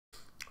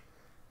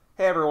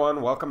Hey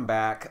everyone, welcome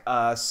back.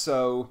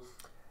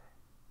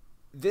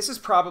 This is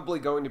probably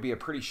going to be a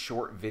pretty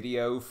short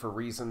video for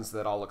reasons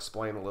that I'll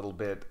explain a little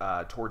bit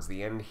towards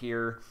the end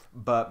here,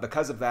 but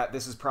because of that,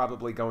 this is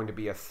probably going to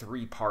be a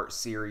three-part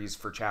series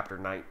for Chapter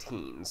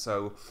 19.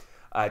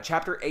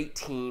 Chapter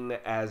 18,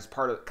 as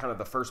part of kind of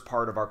the first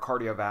part of our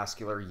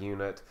cardiovascular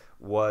unit,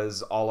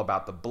 was all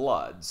about the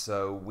blood.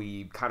 So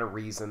we kind of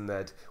reasoned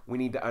that we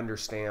need to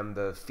understand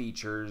the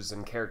features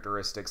and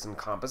characteristics and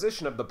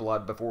composition of the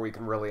blood before we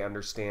can really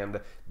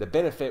understand the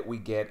benefit we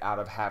get out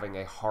of having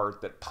a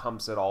heart that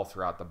pumps it all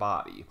throughout the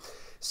body.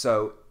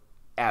 So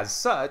as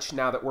such,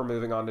 now that we're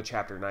moving on to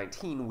Chapter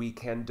 19, we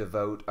can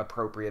devote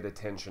appropriate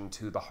attention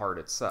to the heart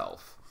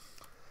itself.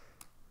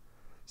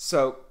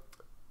 So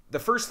the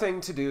first thing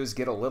to do is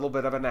get a little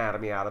bit of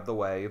anatomy out of the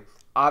way.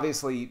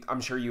 Obviously, I'm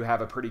sure you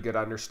have a pretty good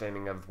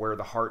understanding of where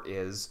the heart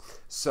is.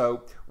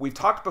 So we've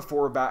talked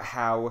before about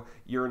how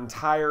your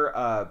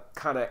entire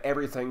kind of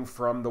everything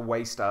from the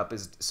waist up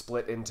is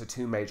split into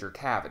two major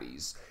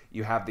cavities.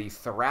 You have the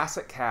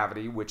thoracic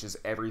cavity, which is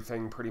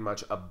everything pretty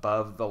much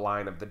above the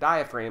line of the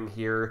diaphragm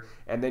here,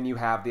 and then you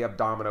have the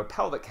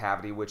abdominopelvic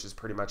cavity, which is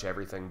pretty much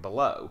everything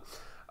below.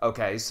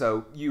 Okay,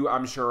 so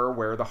I'm sure are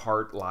aware the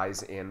heart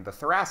lies in the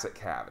thoracic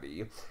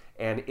cavity,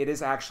 and it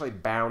is actually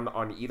bound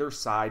on either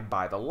side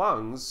by the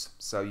lungs,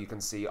 so you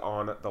can see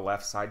on the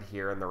left side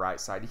here and the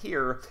right side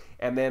here,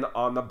 and then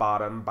on the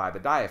bottom by the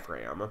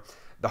diaphragm.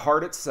 The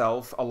heart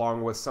itself,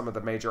 along with some of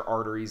the major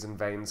arteries and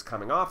veins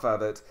coming off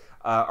of it,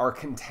 are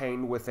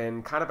contained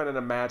within kind of an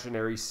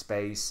imaginary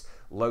space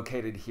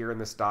located here in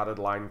this dotted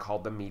line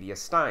called the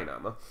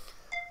mediastinum.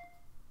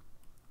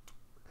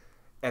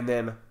 And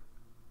then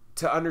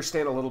to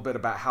understand a little bit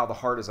about how the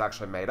heart is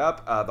actually made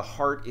up, the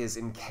heart is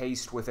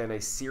encased within a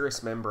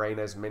serous membrane,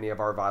 as many of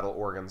our vital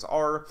organs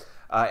are,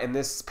 and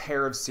this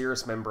pair of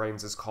serous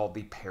membranes is called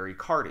the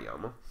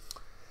pericardium.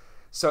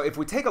 So if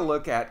we take a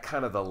look at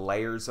kind of the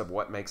layers of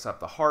what makes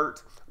up the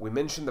heart, we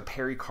mentioned the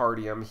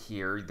pericardium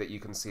here that you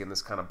can see in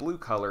this kind of blue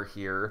color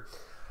here.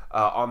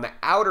 On the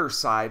outer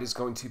side is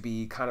going to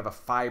be kind of a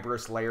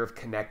fibrous layer of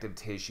connective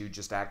tissue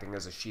just acting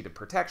as a sheet of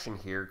protection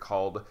here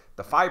called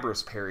the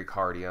fibrous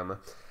pericardium.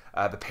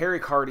 The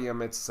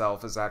pericardium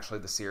itself is actually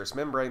the serous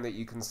membrane that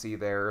you can see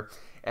there.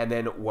 And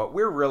then what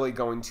we're really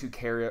going to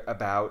care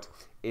about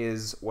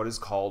is what is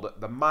called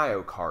the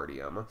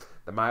myocardium.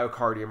 The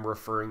myocardium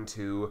referring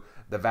to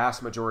the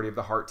vast majority of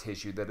the heart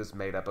tissue that is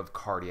made up of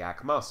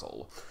cardiac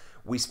muscle.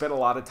 We spent a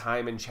lot of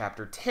time in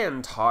Chapter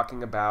 10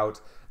 talking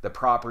about the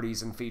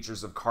properties and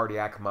features of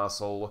cardiac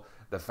muscle,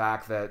 the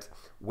fact that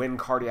when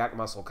cardiac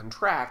muscle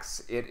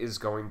contracts, it is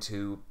going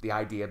to, the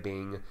idea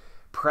being,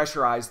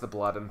 pressurize the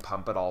blood and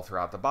pump it all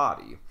throughout the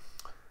body.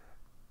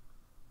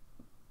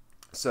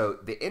 So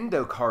the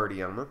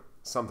endocardium,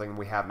 something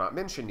we have not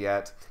mentioned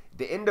yet,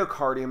 the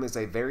endocardium is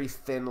a very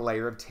thin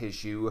layer of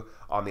tissue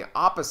on the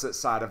opposite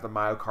side of the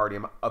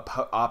myocardium,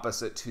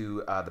 opposite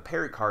to the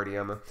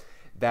pericardium,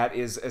 that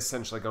is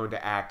essentially going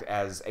to act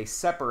as a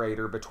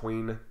separator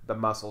between the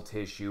muscle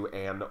tissue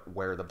and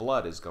where the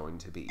blood is going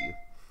to be.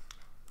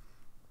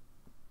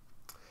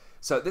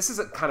 So this is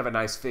kind of a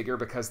nice figure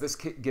because this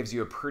gives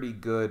you a pretty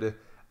good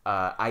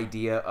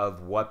idea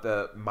of what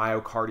the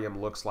myocardium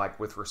looks like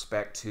with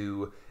respect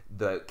to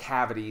the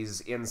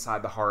cavities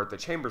inside the heart, the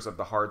chambers of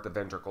the heart, the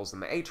ventricles,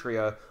 and the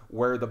atria,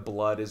 where the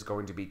blood is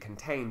going to be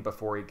contained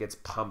before it gets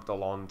pumped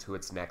along to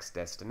its next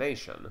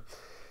destination.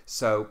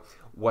 So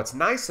what's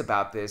nice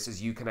about this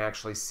is you can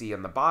actually see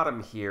in the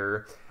bottom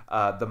here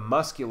the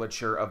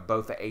musculature of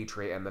both the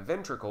atria and the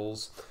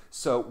ventricles.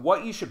 So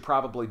what you should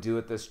probably do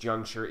at this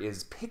juncture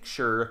is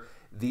picture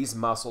these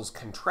muscles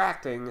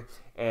contracting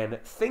and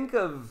think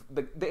of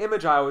the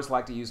image I always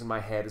like to use in my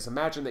head is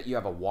imagine that you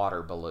have a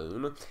water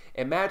balloon.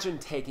 Imagine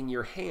taking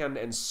your hand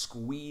and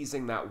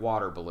squeezing that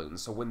water balloon.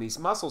 So when these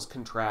muscles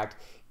contract,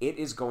 it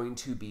is going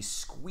to be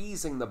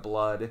squeezing the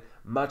blood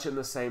much in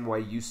the same way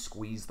you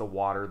squeeze the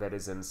water that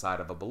is inside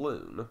of a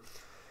balloon.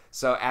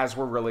 So as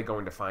we're really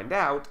going to find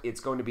out, it's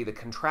going to be the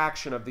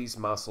contraction of these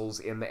muscles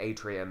in the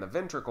atria and the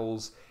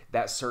ventricles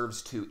that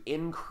serves to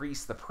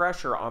increase the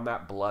pressure on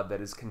that blood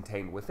that is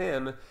contained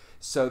within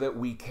so that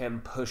we can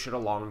push it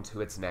along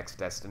to its next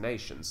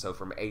destination. So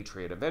from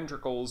atria to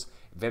ventricles,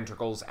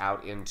 ventricles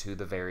out into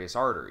the various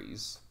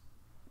arteries.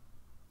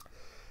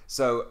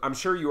 So I'm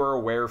sure you are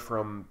aware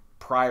from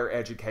prior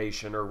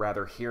education, or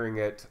rather hearing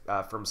it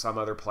from some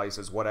other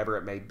places, whatever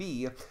it may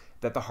be,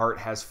 that the heart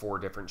has 4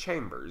 different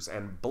chambers,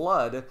 and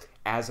blood,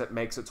 as it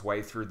makes its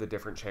way through the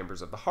different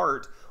chambers of the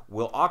heart,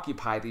 will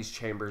occupy these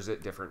chambers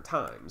at different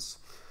times.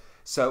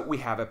 So we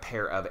have a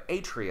pair of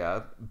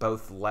atria,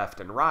 both left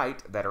and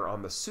right, that are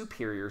on the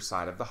superior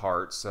side of the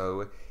heart,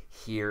 so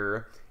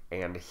here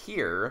and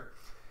here.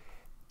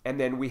 And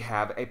then we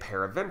have a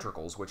pair of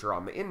ventricles, which are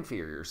on the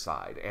inferior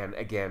side, and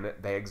again,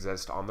 they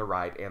exist on the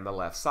right and the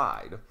left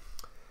side.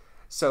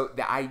 So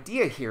the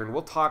idea here, and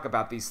we'll talk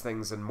about these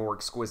things in more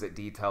exquisite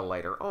detail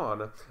later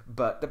on,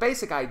 but the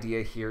basic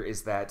idea here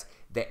is that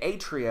the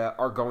atria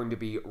are going to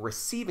be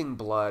receiving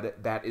blood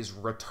that is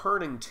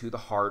returning to the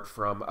heart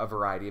from a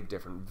variety of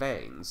different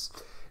veins.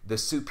 The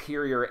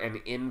superior and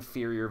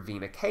inferior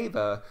vena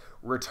cava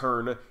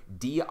return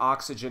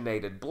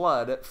deoxygenated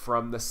blood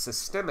from the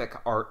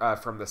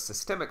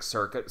systemic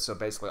circuit, so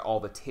basically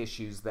all the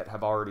tissues that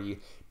have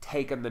already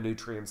taken the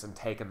nutrients and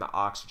taken the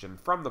oxygen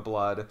from the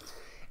blood.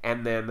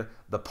 And then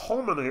the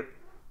pulmonary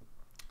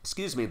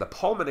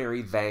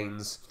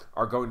veins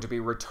are going to be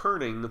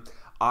returning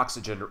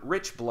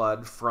oxygen-rich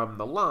blood from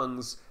the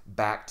lungs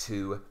back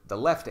to the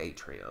left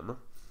atrium.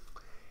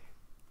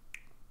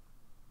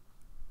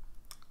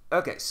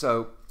 Okay,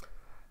 so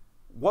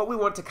what we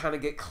want to kind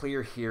of get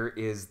clear here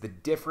is the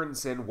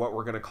difference in what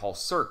we're going to call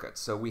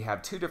circuits. So we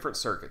have two different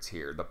circuits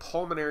here, the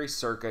pulmonary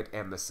circuit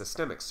and the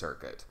systemic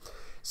circuit.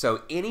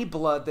 So any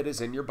blood that is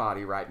in your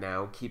body right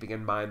now, keeping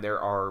in mind there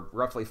are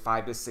roughly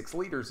 5 to 6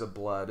 liters of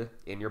blood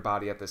in your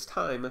body at this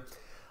time,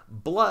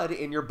 blood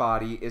in your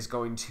body is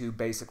going to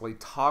basically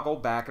toggle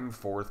back and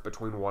forth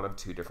between one of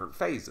two different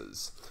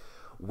phases.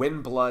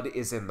 When blood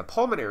is in the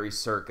pulmonary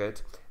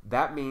circuit,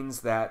 that means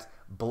that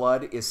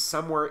blood is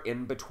somewhere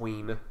in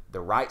between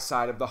the right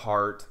side of the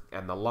heart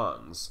and the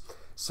lungs.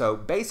 So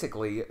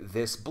basically,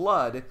 this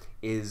blood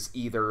is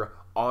either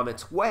on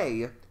its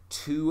way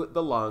to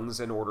the lungs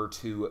in order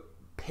to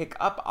pick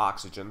up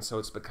oxygen, so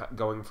it's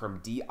going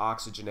from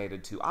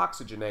deoxygenated to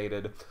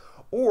oxygenated,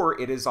 or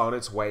it is on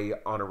its way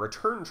on a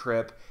return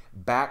trip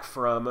back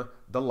from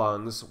the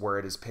lungs where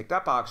it has picked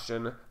up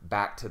oxygen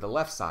back to the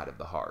left side of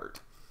the heart.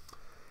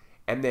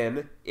 And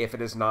then, if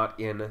it is not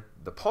in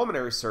the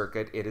pulmonary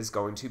circuit, it is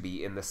going to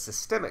be in the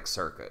systemic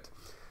circuit.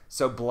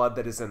 So blood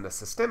that is in the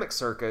systemic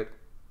circuit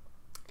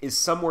is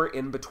somewhere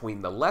in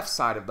between the left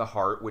side of the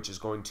heart, which is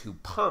going to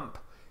pump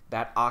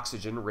that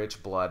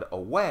oxygen-rich blood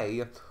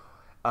away,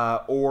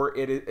 or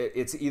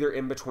it's either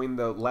in between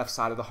the left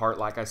side of the heart,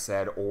 like I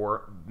said,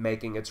 or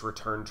making its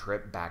return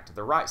trip back to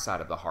the right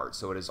side of the heart.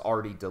 So it has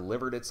already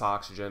delivered its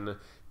oxygen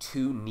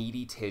to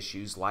needy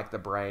tissues like the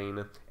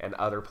brain and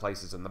other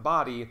places in the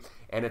body,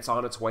 and it's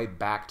on its way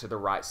back to the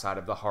right side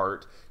of the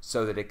heart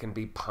so that it can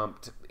be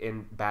pumped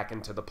back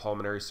into the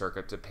pulmonary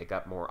circuit to pick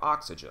up more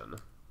oxygen.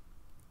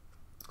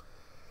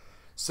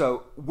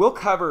 So we'll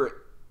cover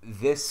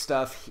this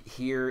stuff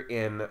here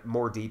in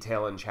more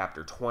detail in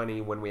chapter 20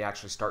 when we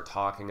actually start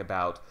talking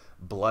about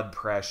blood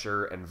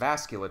pressure and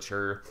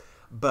vasculature,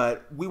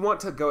 but we want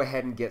to go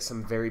ahead and get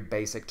some very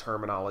basic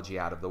terminology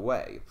out of the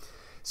way.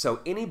 So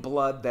any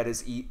blood that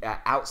is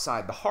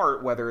outside the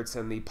heart, whether it's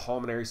in the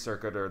pulmonary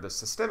circuit or the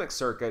systemic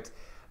circuit,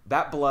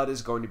 that blood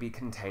is going to be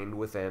contained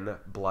within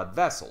blood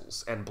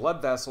vessels, and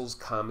blood vessels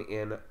come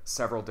in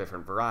several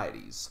different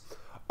varieties.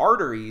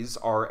 Arteries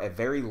are a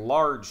very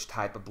large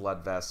type of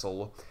blood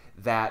vessel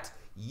that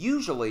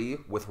usually,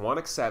 with one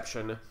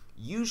exception,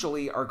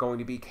 usually are going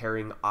to be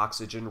carrying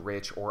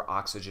oxygen-rich or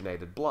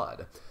oxygenated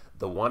blood.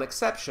 The one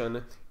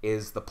exception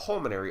is the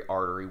pulmonary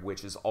artery,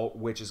 which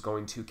is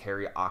going to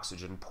carry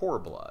oxygen-poor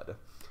blood.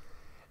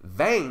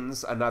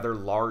 Veins, another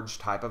large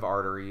type of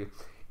artery,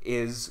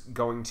 is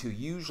going to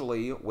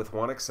usually, with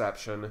one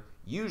exception,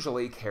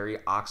 usually carry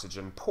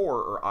oxygen-poor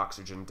or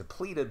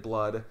oxygen-depleted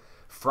blood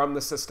from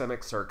the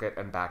systemic circuit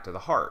and back to the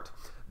heart.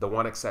 The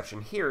one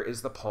exception here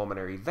is the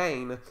pulmonary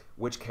vein,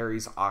 which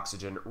carries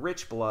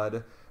oxygen-rich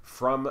blood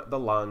from the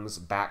lungs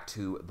back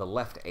to the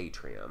left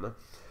atrium.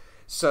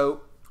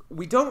 So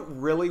we don't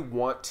really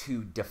want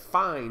to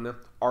define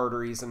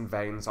arteries and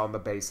veins on the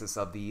basis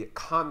of the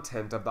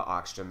content of the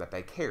oxygen that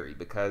they carry,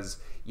 because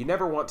you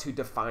never want to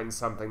define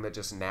something that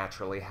just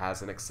naturally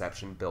has an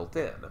exception built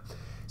in.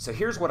 So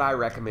here's what I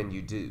recommend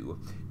you do.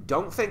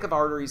 Don't think of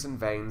arteries and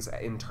veins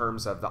in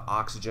terms of the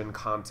oxygen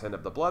content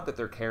of the blood that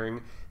they're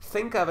carrying.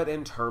 Think of it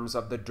in terms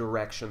of the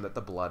direction that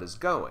the blood is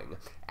going.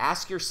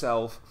 Ask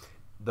yourself,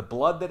 the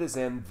blood that is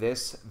in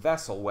this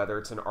vessel, whether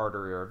it's an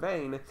artery or a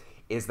vein,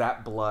 is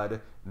that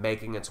blood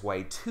making its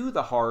way to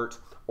the heart,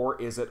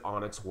 or is it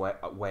on its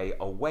way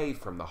away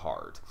from the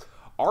heart?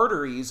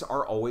 Arteries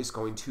are always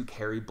going to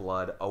carry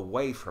blood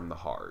away from the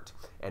heart,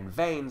 and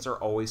veins are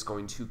always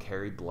going to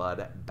carry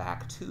blood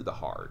back to the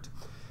heart.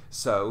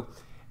 So,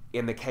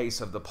 in the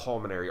case of the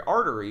pulmonary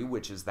artery,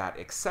 which is that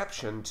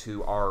exception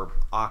to our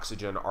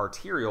oxygen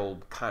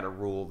arterial kind of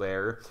rule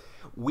there,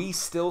 we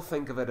still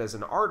think of it as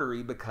an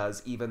artery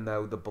because even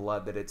though the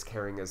blood that it's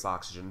carrying is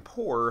oxygen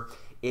poor,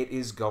 it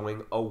is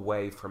going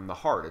away from the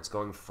heart. It's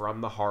going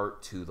from the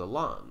heart to the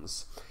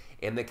lungs.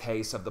 In the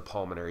case of the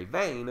pulmonary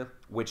vein,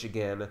 which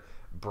again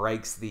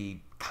breaks the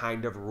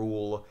kind of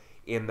rule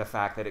in the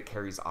fact that it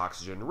carries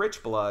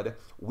oxygen-rich blood,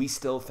 we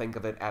still think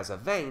of it as a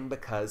vein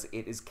because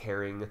it is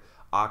carrying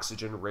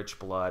oxygen-rich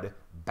blood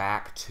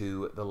back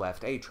to the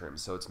left atrium.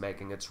 So it's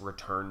making its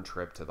return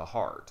trip to the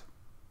heart.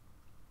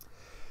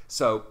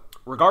 So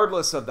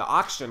regardless of the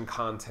oxygen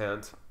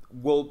content,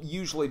 we'll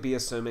usually be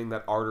assuming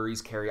that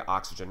arteries carry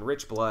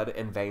oxygen-rich blood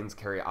and veins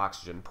carry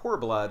oxygen-poor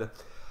blood.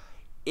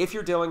 If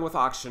you're dealing with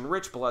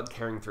oxygen-rich blood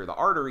carrying through the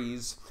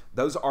arteries,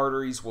 those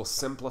arteries will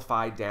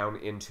simplify down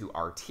into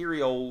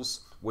arterioles,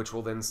 which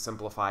will then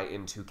simplify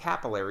into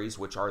capillaries,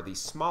 which are the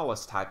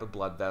smallest type of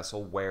blood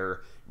vessel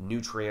where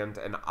nutrient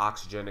and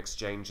oxygen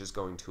exchange is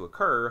going to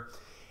occur.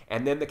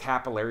 And then the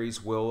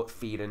capillaries will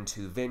feed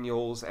into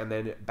venules and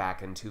then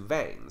back into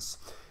veins.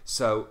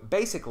 So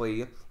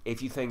basically,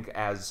 if you think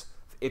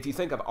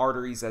of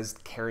arteries as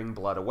carrying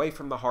blood away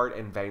from the heart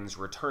and veins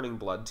returning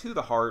blood to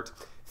the heart,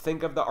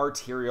 think of the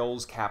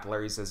arterioles,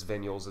 capillaries as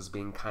venules as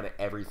being kind of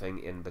everything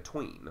in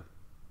between.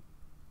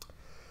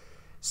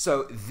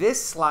 So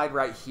this slide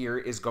right here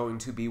is going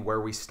to be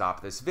where we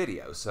stop this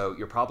video. So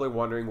you're probably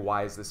wondering,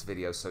 why is this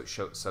video so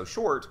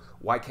short?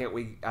 Why can't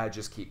we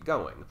just keep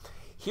going?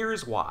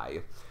 Here's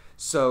why.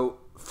 So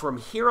from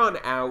here on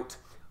out,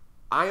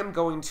 I am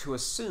going to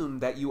assume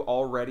that you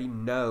already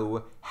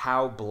know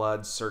how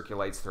blood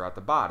circulates throughout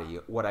the body.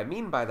 What I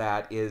mean by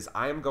that is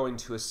I am going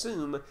to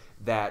assume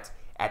that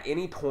at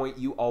any point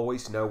you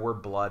always know where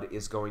blood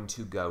is going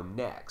to go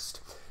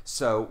next.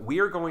 So we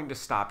are going to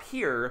stop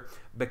here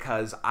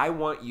because I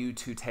want you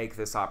to take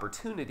this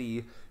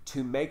opportunity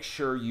to make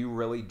sure you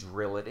really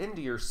drill it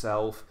into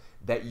yourself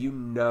that you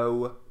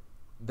know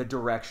the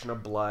direction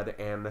of blood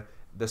and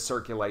the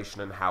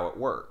circulation and how it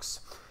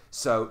works.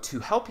 So to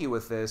help you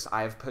with this,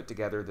 I have put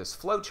together this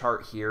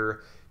flowchart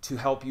here to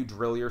help you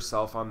drill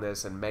yourself on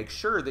this and make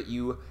sure that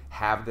you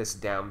have this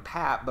down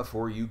pat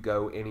before you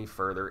go any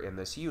further in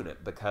this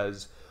unit,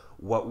 because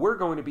what we're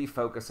going to be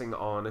focusing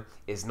on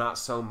is not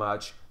so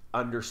much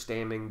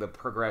understanding the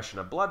progression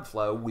of blood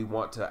flow. We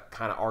want to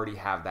kind of already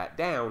have that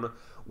down.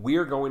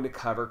 We're going to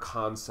cover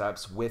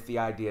concepts with the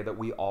idea that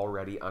we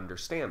already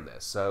understand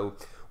this. So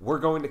we're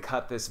going to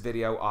cut this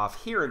video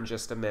off here in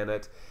just a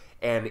minute.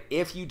 And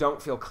if you don't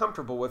feel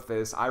comfortable with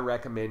this, I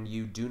recommend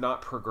you do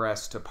not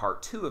progress to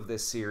part 2 of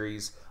this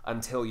series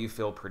until you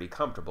feel pretty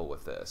comfortable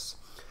with this.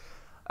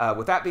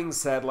 With that being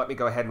said, let me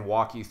go ahead and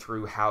walk you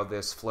through how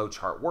this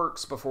flowchart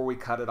works before we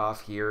cut it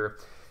off here.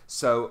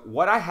 So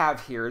what I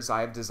have here is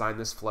I have designed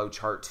this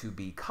flowchart to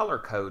be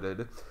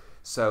color-coded.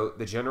 So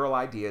the general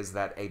idea is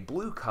that a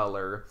blue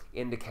color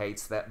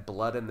indicates that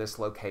blood in this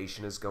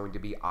location is going to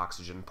be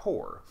oxygen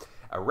poor.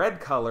 A red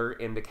color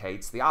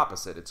indicates the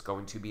opposite. It's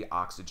going to be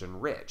oxygen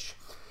rich.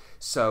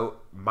 So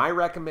my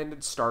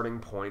recommended starting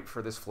point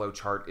for this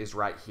flowchart is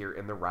right here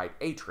in the right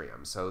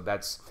atrium. So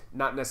that's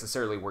not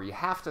necessarily where you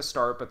have to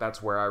start, but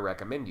that's where I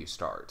recommend you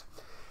start.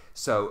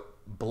 So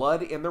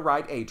blood in the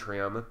right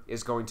atrium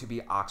is going to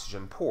be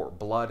oxygen poor.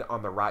 Blood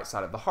on the right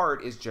side of the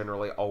heart is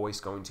generally always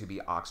going to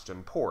be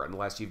oxygen poor,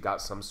 unless you've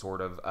got some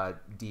sort of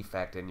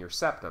defect in your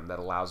septum that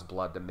allows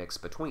blood to mix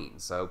between.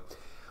 So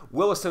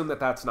we'll assume that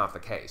that's not the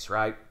case,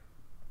 right?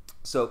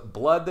 So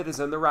blood that is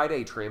in the right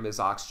atrium is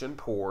oxygen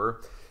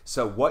poor.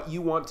 So what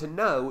you want to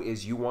know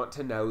is you want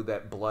to know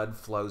that blood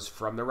flows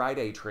from the right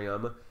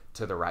atrium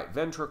to the right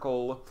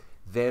ventricle,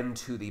 then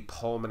to the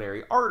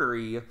pulmonary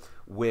artery,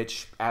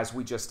 which, as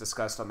we just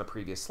discussed on the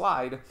previous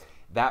slide,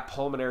 that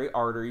pulmonary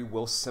artery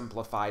will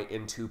simplify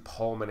into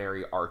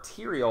pulmonary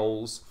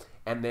arterioles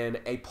and then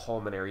a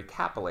pulmonary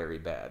capillary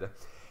bed.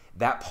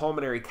 That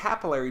pulmonary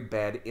capillary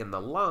bed in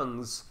the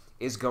lungs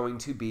is going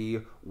to be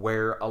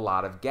where a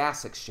lot of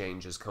gas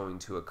exchange is going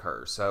to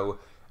occur. So,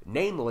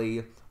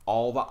 namely,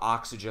 all the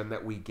oxygen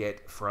that we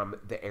get from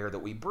the air that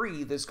we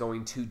breathe is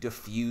going to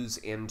diffuse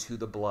into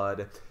the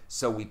blood.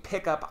 So we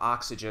pick up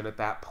oxygen at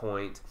that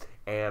point,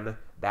 and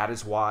that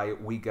is why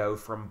we go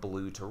from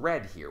blue to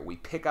red here. We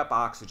pick up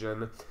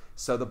oxygen,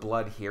 so the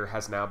blood here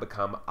has now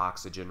become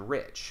oxygen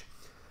rich.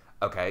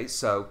 Okay,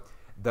 so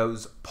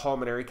those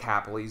pulmonary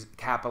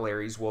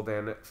capillaries will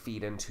then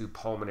feed into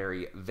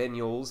pulmonary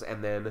venules,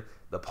 and then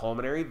the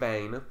pulmonary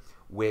vein,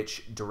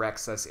 which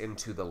directs us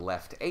into the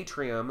left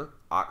atrium,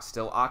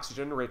 still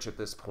oxygen rich at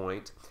this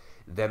point,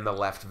 then the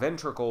left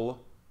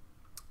ventricle,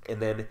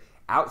 and then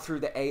out through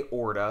the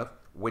aorta,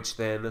 which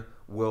then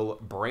will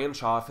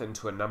branch off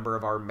into a number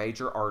of our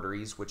major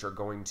arteries, which are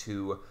going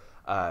to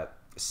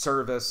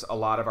service a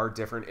lot of our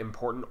different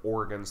important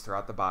organs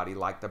throughout the body,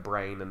 like the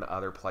brain and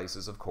other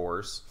places, of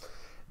course.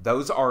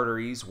 Those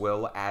arteries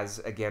will, as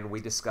again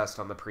we discussed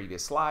on the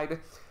previous slide,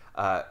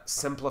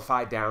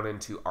 simplify down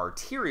into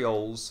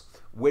arterioles,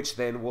 which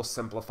then will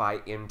simplify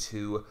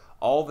into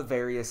all the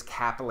various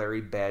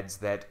capillary beds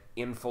that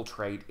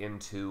infiltrate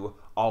into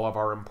all of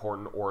our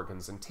important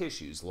organs and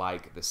tissues,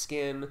 like the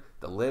skin,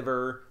 the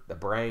liver, the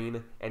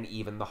brain, and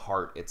even the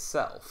heart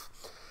itself.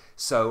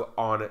 So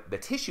on the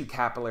tissue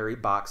capillary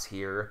box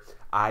here,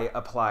 I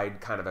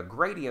applied kind of a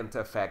gradient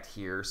effect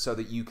here so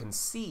that you can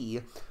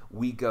see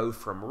we go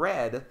from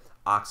red,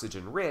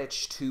 oxygen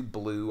rich, to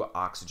blue,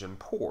 oxygen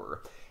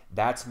poor.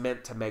 That's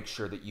meant to make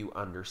sure that you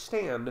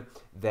understand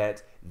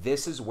that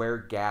this is where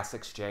gas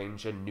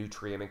exchange and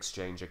nutrient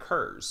exchange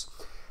occurs.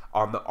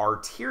 On the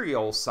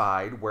arterial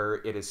side, where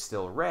it is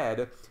still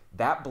red,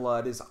 that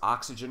blood is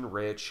oxygen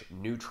rich,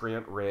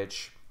 nutrient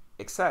rich,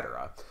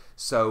 etc.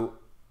 So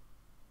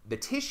the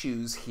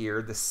tissues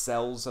here, the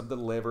cells of the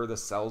liver, the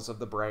cells of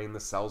the brain, the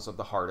cells of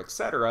the heart,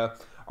 etc.,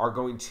 are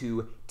going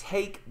to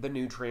take the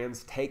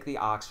nutrients, take the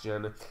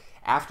oxygen.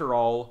 After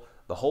all,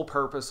 the whole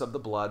purpose of the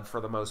blood, for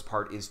the most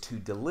part, is to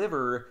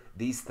deliver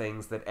these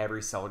things that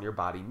every cell in your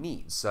body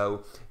needs.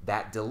 So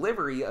that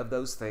delivery of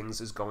those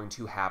things is going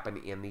to happen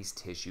in these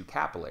tissue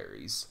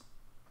capillaries.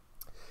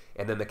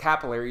 And then the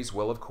capillaries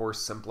will, of course,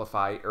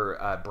 simplify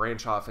or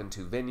branch off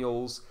into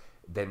venules,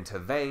 then to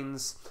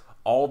veins.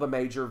 All the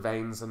major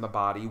veins in the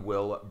body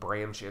will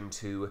branch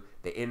into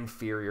the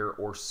inferior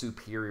or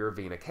superior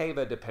vena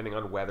cava, depending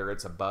on whether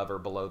it's above or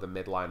below the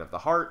midline of the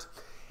heart.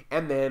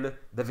 And then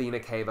the vena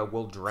cava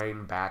will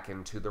drain back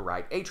into the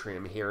right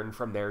atrium here, and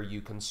from there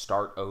you can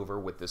start over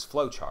with this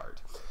flow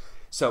chart.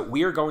 So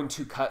we are going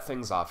to cut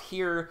things off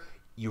here.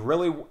 You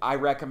really, I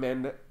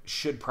recommend,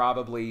 should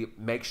probably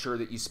make sure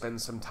that you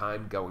spend some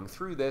time going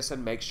through this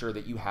and make sure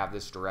that you have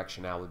this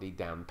directionality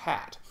down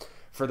pat.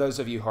 For those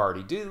of you who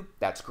already do,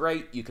 that's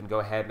great. You can go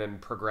ahead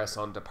and progress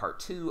on to part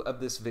 2 of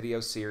this video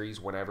series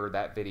whenever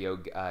that video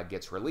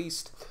gets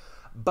released.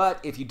 But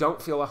if you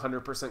don't feel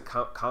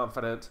 100%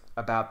 confident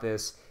about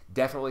this,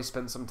 definitely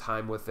spend some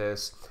time with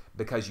this,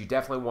 because you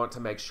definitely want to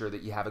make sure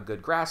that you have a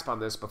good grasp on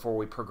this before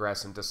we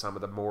progress into some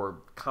of the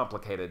more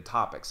complicated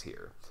topics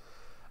here.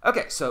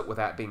 Okay, so with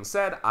that being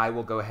said, I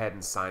will go ahead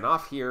and sign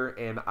off here,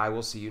 and I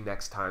will see you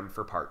next time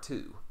for part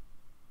 2.